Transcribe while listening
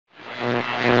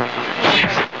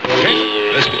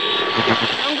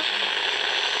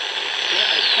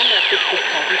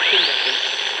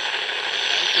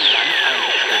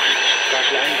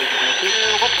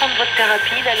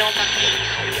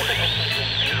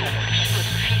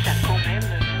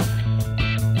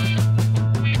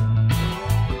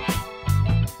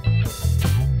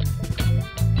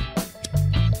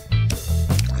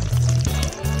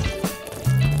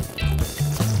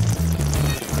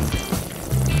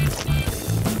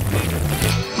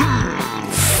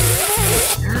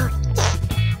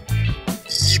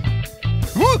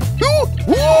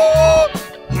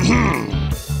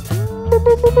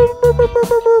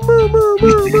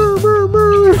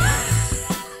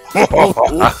Man.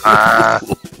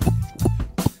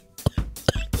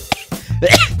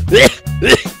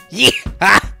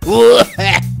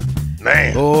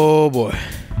 Oh boy.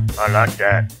 I like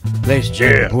that. Ladies and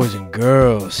gentlemen, boys and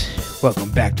girls,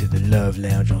 welcome back to the Love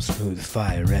Lounge on Smooth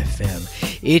Fire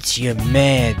FM. It's your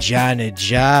man, Johnny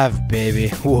Jive, baby.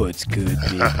 What's good,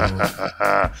 people?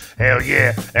 Hell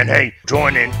yeah. And hey,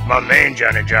 join in my man,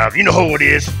 Johnny Jive. You know who it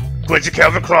is. Kwency,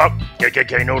 Kalvin, Klark.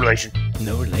 KKK, no relation.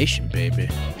 No relation, baby.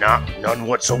 Nah, none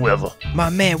whatsoever.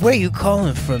 My man, where you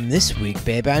calling from this week,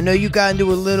 baby? I know you got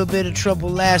into a little bit of trouble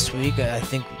last week. I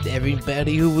think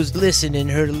everybody who was listening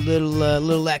heard a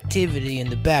little activity in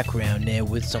the background there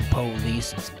with some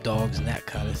police and some dogs and that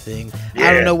kind of thing. Yeah.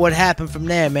 I don't know what happened from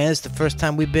there, man. It's the first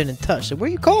time we've been in touch. So where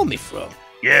you calling me from?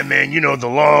 Yeah, man, you know, the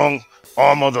long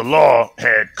arm of the law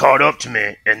had caught up to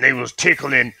me, and they was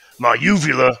tickling my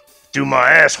uvula through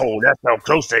my asshole. That's how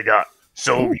close they got.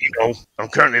 So, you know, I'm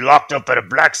currently locked up at a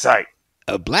black site.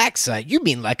 A black site? You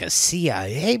mean like a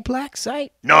CIA black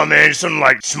site? No, man, it's some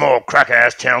like small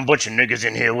crack-ass town. Bunch of niggas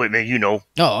in here with me, you know.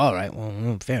 Oh, all right.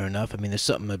 Well, fair enough. I mean, there's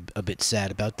something a bit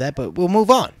sad about that, but we'll move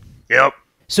on. Yep.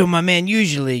 So, my man,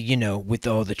 usually, you know, with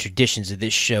all the traditions of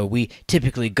this show, we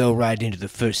typically go right into the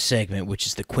first segment, which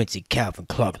is the Kwency, Kalvin,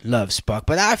 Klark Love Spark.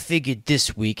 But I figured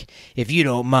this week, if you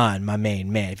don't mind, my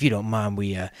main man, if you don't mind,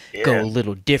 we go a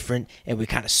little different and we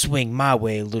kind of swing my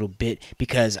way a little bit,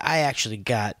 because I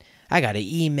got an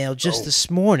email just this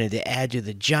morning to add to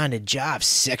the Johnny Jive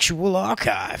sexual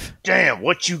archive. Damn,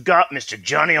 what you got, Mr.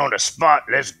 Johnny on the spot?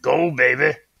 Let's go,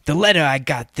 baby. The letter I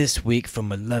got this week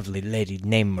from a lovely lady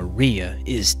named Maria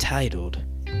is titled,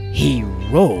 "He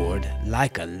Roared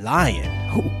Like a Lion."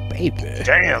 Oh, baby.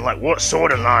 Damn, like what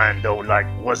sort of lion, though? Like,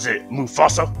 was it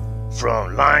Mufasa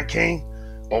from Lion King?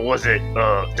 Or was it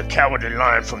the cowardly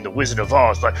lion from The Wizard of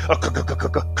Oz? Like,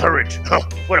 courage. Huh,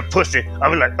 what a pussy. I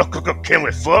was like, can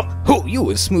we fuck? Oh, you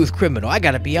a smooth criminal. I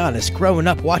gotta be honest, growing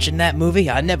up watching that movie,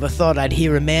 I never thought I'd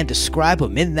hear a man describe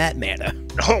him in that manner.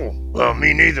 Oh, well,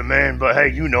 me neither, man. But hey,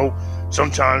 you know,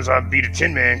 sometimes I beat a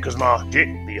tin man because my dick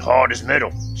be hard as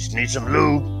metal. Just need some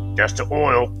lube. That's the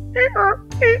oil.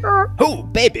 Oh,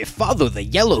 baby, follow the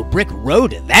yellow brick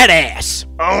road to that ass.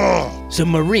 Oh. So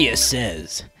Maria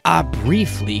says, I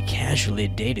briefly casually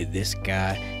dated this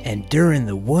guy, and during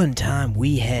the one time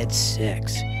we had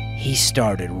sex, he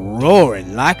started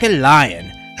roaring like a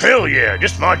lion. Hell yeah,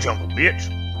 this my jungle, bitch.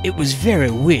 It was very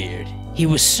weird. He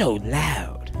was so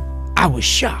loud. I was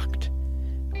shocked.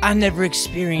 I never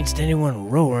experienced anyone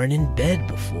roaring in bed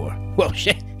before. Well,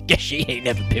 guess she ain't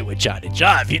never been with Johnny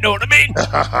Jive, you know what I mean?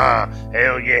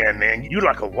 Hell yeah, man. You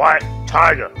like a white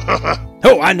tiger.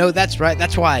 Oh, I know, that's right.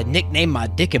 That's why I nicknamed my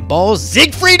dick and balls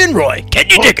Siegfried and Roy. Can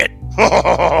you dig it?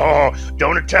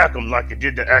 Don't attack them like you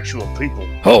did the actual people.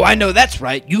 Oh, I know, that's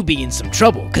right. You be in some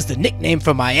trouble, because the nickname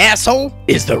for my asshole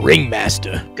is the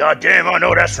Ringmaster. Goddamn, I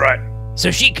know that's right. So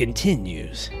she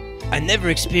continues. I never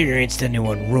experienced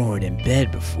anyone roaring in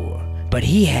bed before, but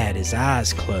he had his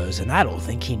eyes closed, and I don't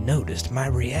think he noticed my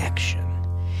reaction.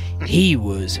 He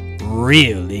was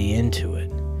really into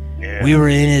it. Yeah. We were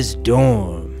in his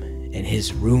dorm, and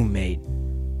his roommate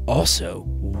also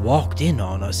walked in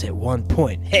on us at one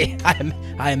point. Hey,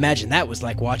 I imagine that was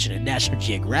like watching a National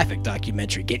Geographic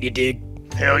documentary. Get you dig?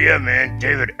 Hell yeah, man.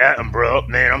 David Attenborough.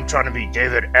 Man, I'm trying to be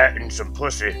David Atten some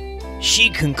pussy. She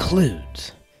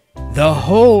concludes, the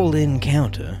whole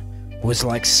encounter was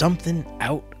like something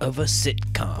out of a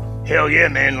sitcom. Hell yeah,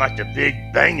 man, like the Big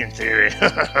Banging Theory.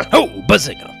 Oh,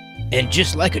 buzzinger. And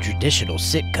just like a traditional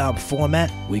sitcom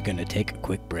format, we're gonna take a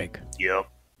quick break. Yep.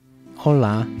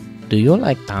 Hola, do you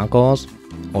like tacos?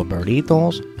 Or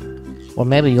burritos? Or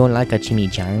maybe you like a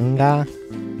chimichanga?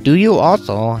 Do you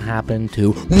also happen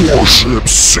to worship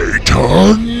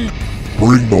Satan?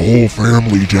 Bring the whole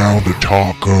family down to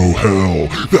Taco Hell.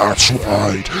 That's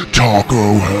right,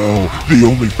 Taco Hell, the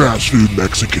only fast food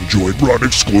Mexican joint run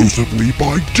exclusively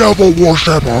by devil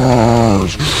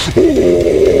worshippers.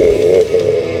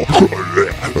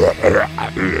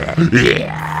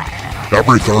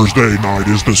 Every Thursday night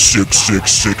is the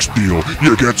 666 deal.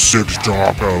 You get 6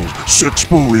 tacos, 6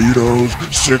 burritos,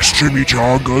 6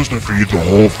 chimichangas to feed the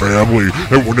whole family.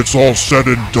 And when it's all said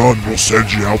and done, we'll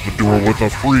send you out the door with a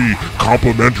free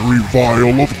complimentary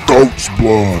vial of goat's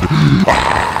blood.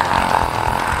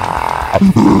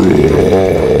 Taco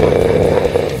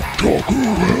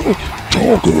Hell,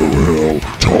 Taco Hell,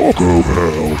 Taco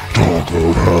Hell,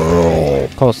 Taco Hell.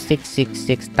 call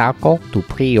 666 Taco to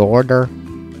pre-order?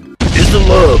 It's the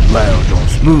Love Lounge on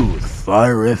Smooth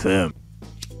Fire FM.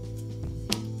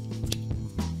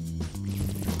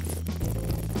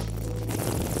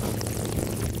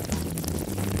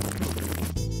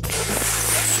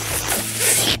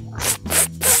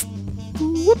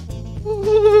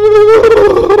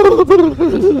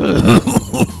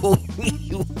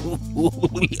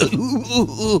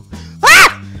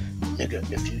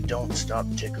 Nigga, if you don't stop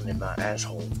tickling my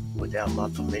asshole without my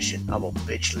permission, I will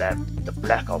bitch slap the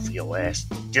black off of your ass.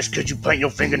 Just 'cause you paint your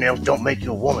fingernails don't make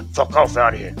you a woman. Fuck off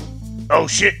out of here. Oh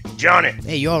shit, Johnny.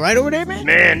 Hey, you alright over there, man?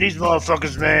 Man, these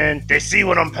motherfuckers, man, they see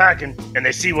what I'm packing and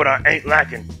they see what I ain't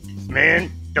lacking.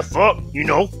 Man, the fuck, you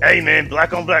know? Hey man,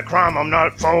 black on black crime, I'm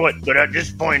not for it, but at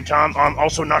this point in time, I'm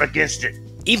also not against it.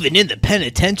 Even in the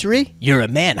penitentiary, you're a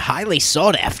man highly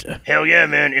sought after. Hell yeah,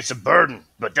 man, it's a burden.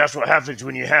 But that's what happens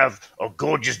when you have a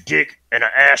gorgeous dick and an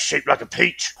ass shaped like a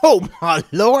peach. Oh my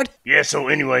lord. Yeah, so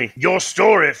anyway, your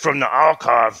story from the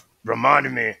archive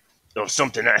reminded me of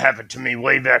something that happened to me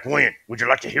way back when. Would you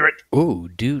like to hear it? Ooh,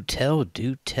 do tell,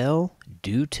 do tell,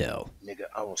 do tell. Nigga,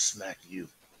 I will smack you.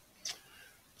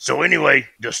 So anyway,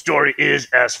 the story is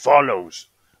as follows.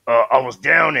 I was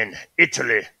down in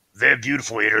Italy, very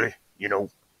beautiful Italy, you know,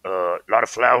 a lot of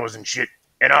flowers and shit.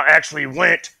 And I actually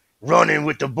went running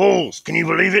with the bulls. Can you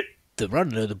believe it? The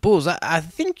running of the bulls? I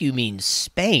think you mean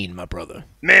Spain, my brother.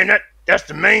 Man, that's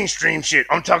the mainstream shit.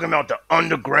 I'm talking about the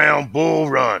underground bull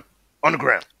run.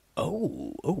 Underground.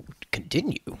 Oh,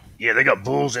 continue. Yeah, they got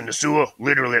bulls in the sewer,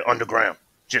 literally underground.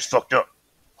 Just fucked up.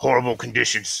 Horrible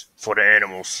conditions for the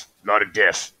animals. A lot of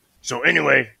death. So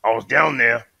anyway, I was down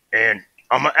there, and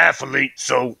I'm an athlete,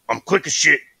 so I'm quick as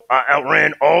shit. I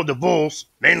outran all the bulls,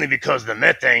 mainly because the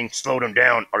methane slowed them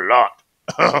down a lot.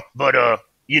 But,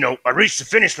 you know, I reached the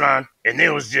finish line, and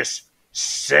there was this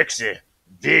sexy,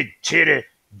 big titty,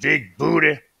 big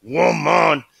booty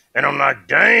woman, and I'm like,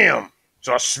 damn.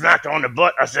 So I smacked her on the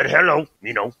butt. I said, hello.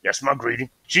 You know, that's my greeting.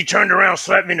 She turned around,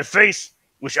 slapped me in the face,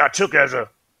 which I took as a,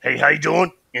 hey, how you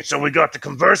doing? And so we got to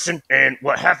conversing, and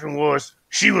what happened was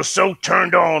she was so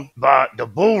turned on by the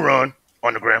bull run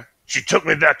on the ground, she took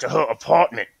me back to her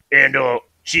apartment, and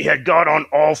she had got on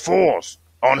all fours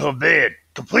on her bed,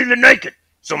 completely naked.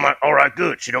 So I'm like, all right,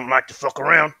 good. She don't like to fuck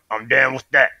around. I'm down with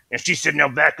that. And she said, now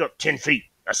back up 10 feet.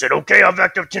 I said, okay, I'll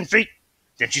back up 10 feet.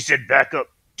 Then she said, back up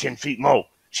 10 feet more.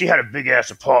 She had a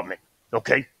big-ass apartment,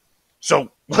 okay?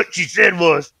 So what she said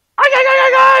was,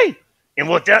 ay. And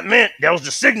what that meant, that was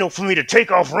the signal for me to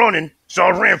take off running. So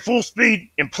I ran full speed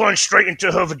and plunged straight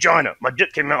into her vagina. My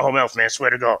dick came out her mouth, man,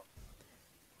 swear to God.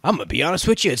 I'm gonna be honest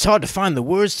with you, it's hard to find the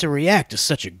words to react to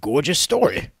such a gorgeous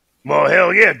story. Well,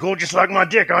 hell yeah, gorgeous like my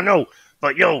dick, I know.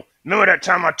 But yo, remember that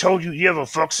time I told you ever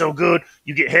fuck so good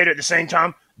you get head at the same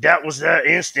time? That was that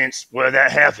instance where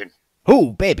that happened.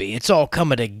 Oh, baby, it's all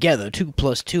coming together. 2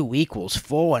 + 2 =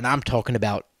 4, and I'm talking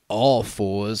about all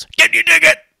fours. Can you dig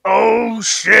it? Oh,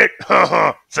 shit.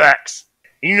 Facts.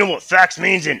 You know what facts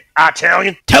means in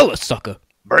Italian? Tell us, sucker.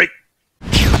 Break.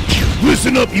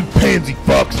 Listen up, you pansy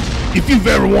fucks. If you've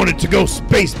ever wanted to go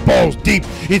space balls deep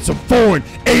in some foreign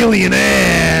alien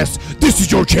ass, this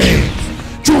is your chance.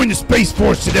 Join the Space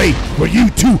Force today, where you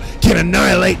too can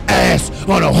annihilate ass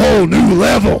on a whole new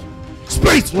level.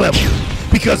 Space level.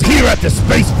 Because here at the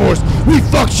Space Force, we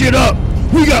fuck shit up.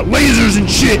 We got lasers and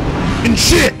shit.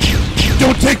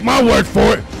 Don't take my word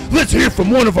for it. Let's hear from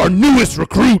one of our newest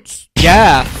recruits.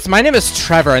 Yes, my name is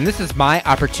Trevor, and this is my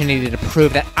opportunity to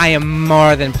prove that I am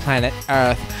more than planet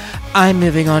Earth. I'm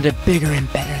moving on to bigger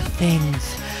and better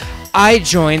things. I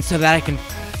joined so that I can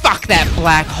fuck that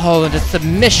black hole into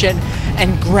submission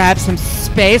and grab some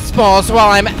space balls while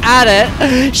I'm at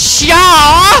it.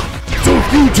 Shaw! So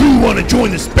if you too want to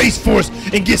join the Space Force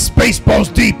and get space balls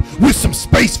deep with some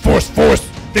Space Force,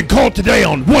 then call today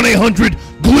on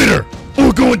 1-800-GLITTER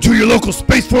or go into your local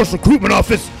Space Force recruitment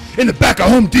office in the back of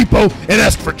Home Depot and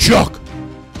ask for Chuck.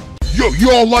 Yo,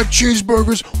 y'all like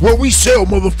cheeseburgers? Well, we sell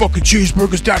motherfucking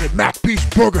cheeseburgers down at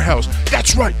MacPeace Burger House.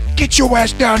 That's right, get your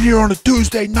ass down here on a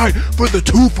Tuesday night for the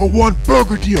 2-for-1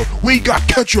 burger deal. We got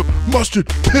ketchup, mustard,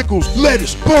 pickles,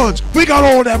 lettuce, buns. We got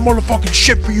all that motherfucking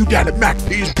shit for you down at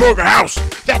MacPeace Burger House.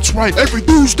 That's right, every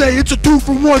Tuesday it's a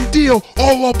 2-for-1 deal,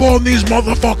 all up on these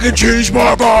motherfucking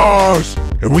cheeseburgers.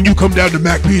 And when you come down to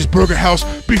MacPeace Burger House,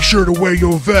 be sure to wear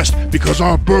your vest, because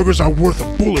our burgers are worth a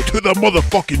bullet to the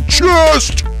motherfucking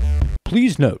chest.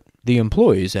 Please note, the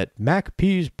employees at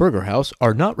MacPeace Burger House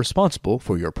are not responsible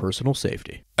for your personal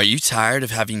safety. Are you tired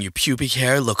of having your pubic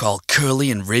hair look all curly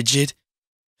and rigid?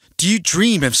 Do you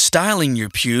dream of styling your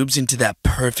pubes into that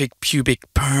perfect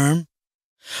pubic perm?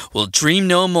 Well, dream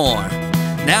no more.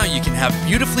 Now you can have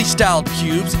beautifully styled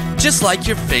pubes just like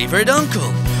your favorite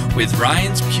uncle with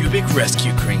Ryan's Pubic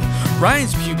Rescue Cream.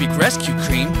 Ryan's Pubic Rescue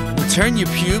Cream will turn your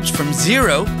pubes from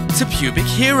zero to pubic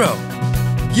hero.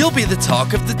 You'll be the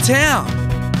talk of the town.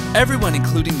 Everyone,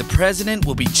 including the president,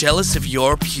 will be jealous of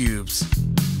your pubes.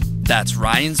 That's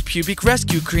Ryan's Pubic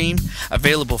Rescue Cream,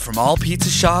 available from all pizza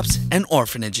shops and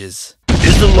orphanages.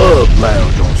 the Love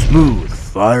Lounge on Smooth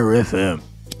Fire FM.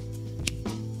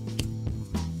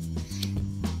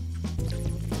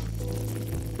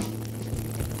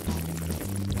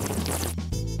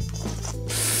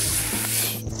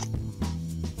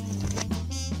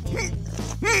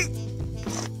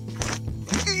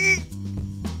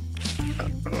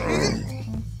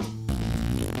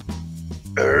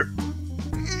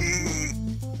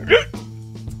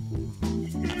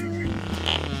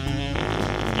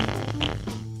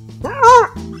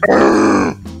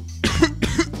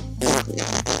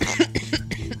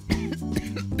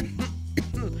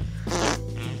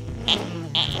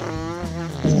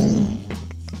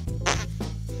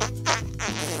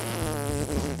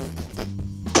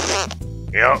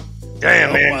 Yeah.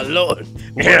 Damn, man. Oh my lord.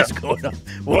 Yeah. What is going on?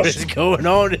 What is going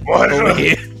on What? over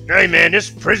here? Hey, man, this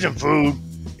prison food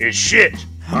is shit.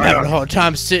 I'm having a hard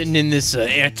time sitting in this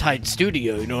airtight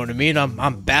studio, you know what I mean?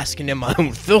 I'm basking in my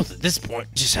own filth at this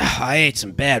point. Just, I ate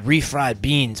some bad refried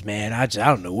beans, man. I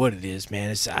don't know what it is,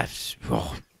 man.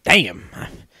 Damn.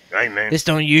 Hey, man. This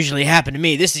don't usually happen to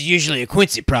me. This is usually a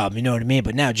Kwency problem, you know what I mean?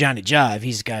 But now Johnny Jive,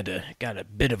 he's got a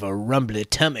bit of a rumbly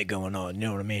tummy going on, you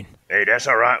know what I mean? Hey, that's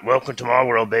all right. Welcome to my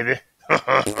world, baby.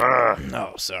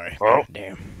 Oh, sorry. Oh.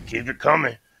 Damn. Keep it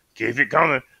coming. Keep it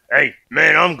coming. Hey,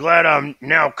 man, I'm glad I'm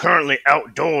now currently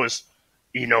outdoors,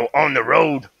 on the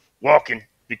road walking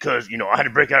because, I had to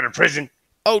break out of prison.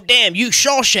 Oh, damn, you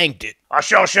Shawshanked it. I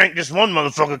Shawshanked this one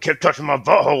motherfucker kept touching my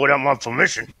butthole without my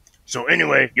permission. So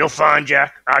anyway, you're fine,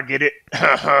 Jack. I get it.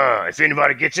 If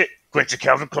anybody gets it, Kwency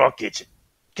Kalvin Klark gets it.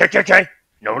 KKK,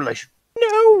 no relation.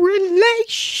 No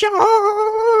relation.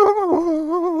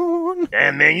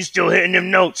 Damn, man, you still hitting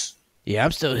them notes. Yeah,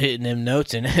 I'm still hitting them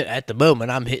notes, and at the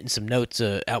moment, I'm hitting some notes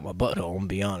out my butthole, to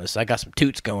be honest. I got some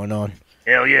toots going on.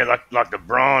 Hell yeah, like the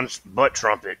bronze butt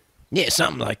trumpet. Yeah,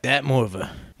 something like that. More of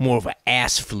a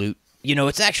ass flute.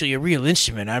 It's actually a real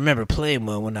instrument. I remember playing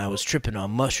one when I was tripping on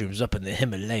mushrooms up in the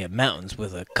Himalaya mountains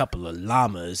with a couple of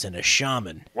llamas and a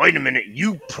shaman. Wait a minute,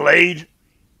 you played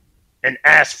an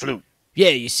ass flute?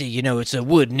 Yeah, you see, it's a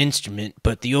wooden instrument,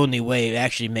 but the only way it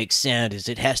actually makes sound is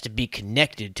it has to be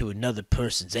connected to another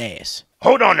person's ass.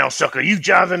 Hold on now, sucker, you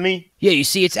jiving me? Yeah, you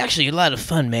see, it's actually a lot of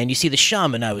fun, man. You see, the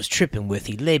shaman I was tripping with,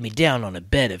 he laid me down on a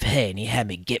bed of hay, and he had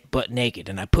me get butt naked,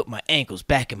 and I put my ankles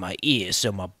back in my ears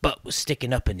so my butt was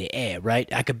sticking up in the air,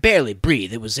 right? I could barely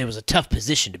breathe. It was a tough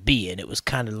position to be in. It was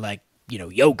kind of like,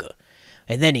 yoga.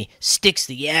 And then he sticks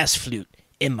the ass flute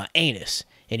in my anus,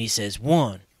 and he says,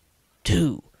 1,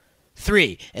 2,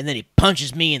 3, and then he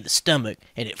punches me in the stomach,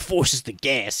 and it forces the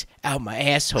gas out my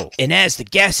asshole. And as the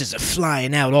gases are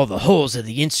flying out all the holes of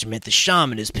the instrument, the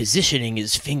shaman is positioning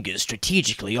his fingers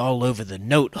strategically all over the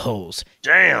note holes.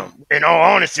 Damn, in all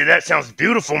honesty, that sounds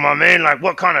beautiful, my man. Like,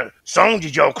 what kind of song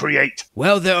did y'all create?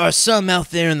 Well, there are some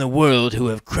out there in the world who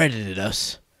have credited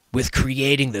us with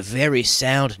creating the very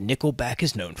sound Nickelback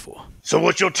is known for. So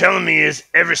what you're telling me is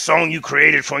every song you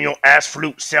created from your ass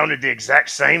flute sounded the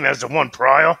exact same as the one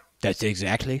prior? That's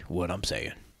exactly what I'm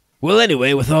saying. Well,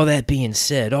 anyway, with all that being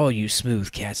said, all you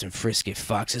smooth cats and frisky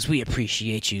foxes, we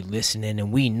appreciate you listening,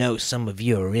 and we know some of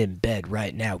you are in bed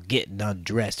right now getting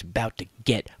undressed, about to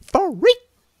get freaky.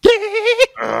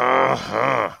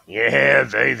 Yeah,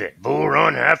 baby. Bull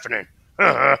run happening.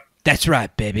 That's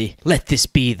right, baby. Let this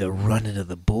be the running of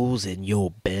the bulls in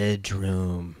your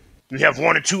bedroom. You have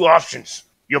one or two options.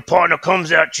 Your partner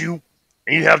comes at you,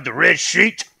 and you have the red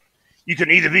sheet. You can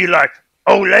either be like,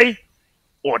 Olay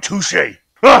or touche.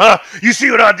 You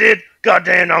see what I did?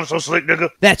 Goddamn, I'm so slick,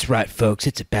 nigga. That's right, folks.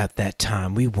 It's about that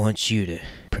time. We want you to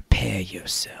prepare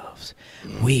yourselves.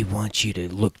 We want you to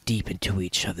look deep into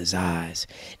each other's eyes,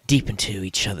 deep into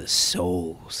each other's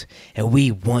souls. And we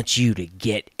want you to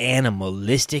get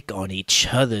animalistic on each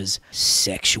other's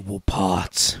sexual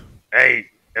parts. Hey,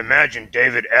 imagine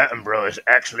David Attenborough is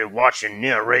actually watching,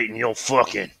 narrating your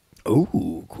fucking.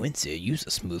 Ooh, Kwency, you's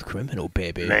a smooth criminal,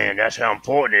 baby. Man, that's how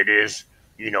important it is,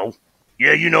 Yeah,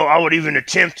 I would even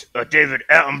attempt a David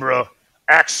Attenborough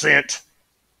accent,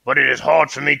 but it is hard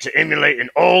for me to emulate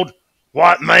an old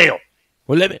white male.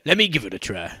 Well, let me give it a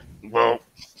try. Well,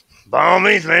 by all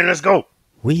means, man, let's go.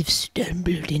 We've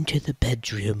stumbled into the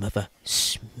bedroom of a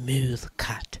smooth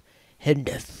cat and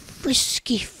a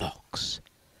frisky fox.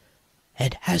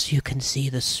 And as you can see,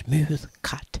 the smooth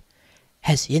cat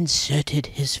has inserted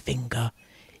his finger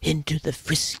into the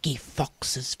frisky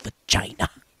fox's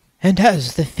vagina. And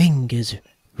as the fingers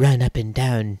run up and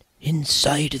down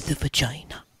inside the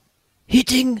vagina,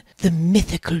 hitting the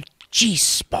mythical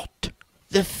G-spot,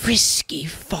 the frisky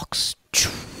fox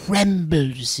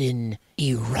trembles in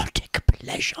erotic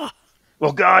pleasure.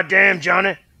 Well, goddamn,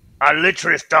 Johnny, I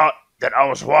literally thought that I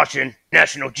was watching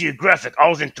National Geographic. I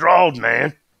was enthralled,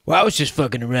 man. Well, I was just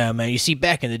fucking around, man. You see,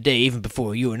 back in the day, even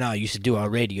before you and I used to do our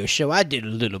radio show, I did a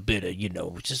little bit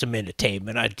of, just some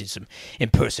entertainment. I did some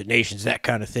impersonations, that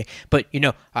kind of thing. But,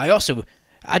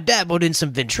 I dabbled in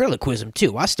some ventriloquism,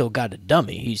 too. I still got a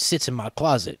dummy. He sits in my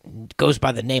closet and goes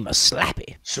by the name of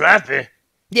Slappy. Slappy?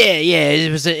 Yeah,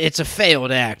 it's a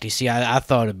failed act. You see, I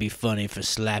thought it'd be funny for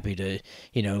Slappy to,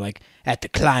 at the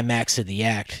climax of the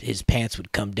act, his pants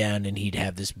would come down and he'd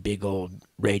have this big old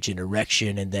raging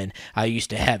erection, and then I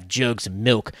used to have jugs of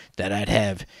milk that I'd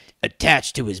have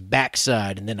attached to his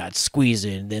backside, and then I'd squeeze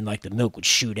it, and then, the milk would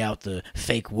shoot out the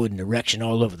fake wooden erection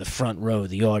all over the front row of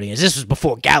the audience. This was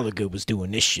before Gallagher was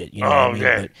doing this shit, you know what I mean?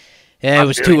 Yeah. But, yeah, it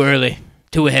was too early,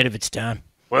 too ahead of its time.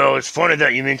 Well, it's funny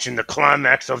that you mentioned the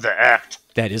climax of the act.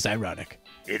 That is ironic.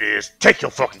 It is. Take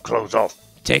your fucking clothes off.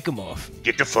 Take them off.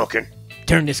 Get the fucking.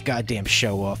 Turn this goddamn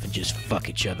show off and just fuck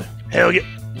each other. Hell yeah.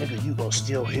 Nigga, you gonna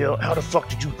steal hell? How the fuck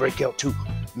did you break out too?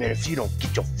 Man, if you don't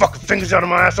get your fucking fingers out of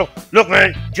my asshole. Look,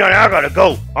 man, Johnny, I gotta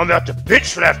go. I'm about to bitch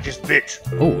slap this bitch.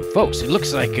 Oh, folks, it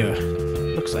looks like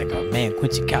our man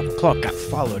Quincy Calvin Klark got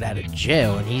followed out of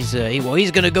jail, and he's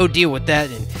gonna go deal with that.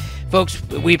 And folks,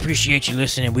 we appreciate you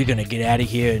listening. We're gonna get out of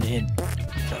here and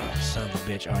son of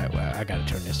a bitch. All right, well, I gotta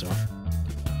turn this off.